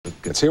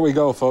Blankets. Here we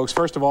go, folks.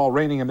 First of all,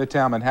 raining in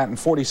Midtown Manhattan,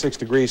 46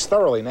 degrees,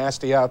 thoroughly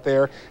nasty out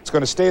there. It's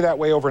going to stay that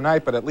way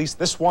overnight, but at least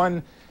this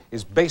one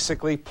is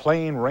basically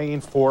plain rain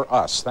for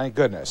us. Thank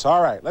goodness.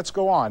 All right, let's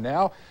go on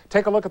now.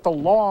 Take a look at the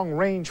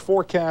long-range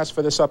forecast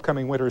for this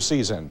upcoming winter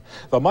season.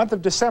 The month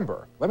of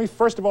December. Let me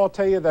first of all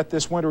tell you that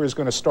this winter is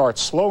going to start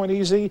slow and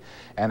easy,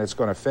 and it's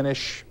going to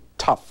finish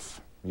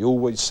tough.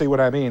 You'll see what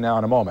I mean now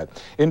in a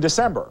moment. In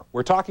December,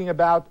 we're talking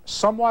about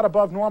somewhat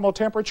above normal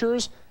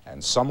temperatures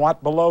and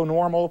somewhat below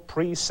normal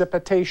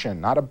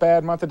precipitation. Not a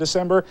bad month of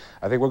December.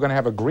 I think we're going to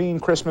have a green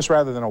Christmas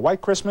rather than a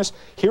white Christmas.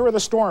 Here are the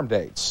storm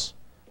dates.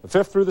 The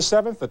 5th through the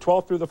 7th, the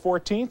 12th through the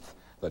 14th,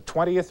 the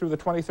 20th through the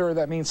 23rd.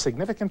 That means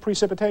significant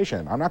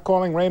precipitation. I'm not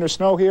calling rain or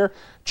snow here,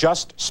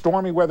 just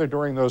stormy weather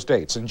during those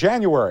dates. In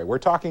January, we're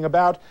talking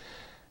about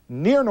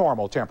near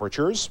normal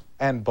temperatures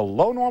and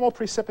below normal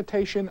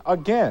precipitation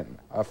again.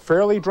 A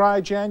fairly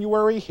dry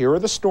January. Here are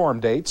the storm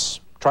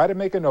dates. Try to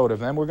make a note of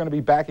them. We're going to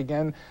be back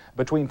again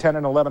between 10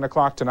 and 11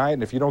 o'clock tonight,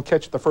 and if you don't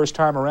catch it the first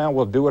time around,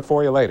 we'll do it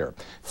for you later.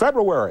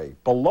 February,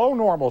 below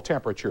normal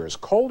temperatures,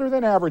 colder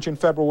than average in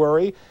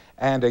February,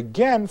 and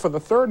again, for the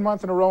third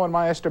month in a row in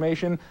my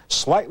estimation,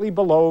 slightly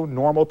below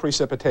normal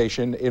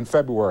precipitation in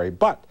February.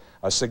 But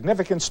a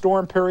significant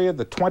storm period,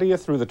 the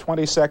 20th through the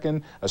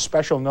 22nd, a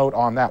special note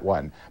on that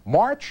one.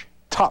 March,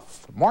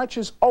 tough. March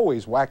is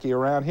always wacky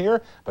around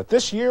here, but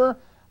this year,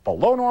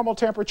 below normal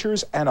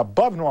temperatures and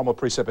above normal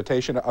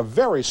precipitation, a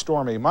very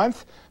stormy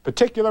month.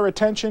 Particular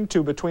attention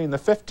to between the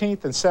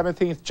 15th and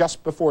 17th,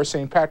 just before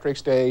St.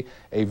 Patrick's Day,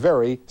 a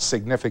very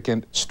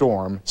significant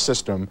storm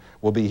system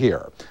will be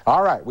here.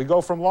 All right, we go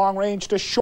from long range to short.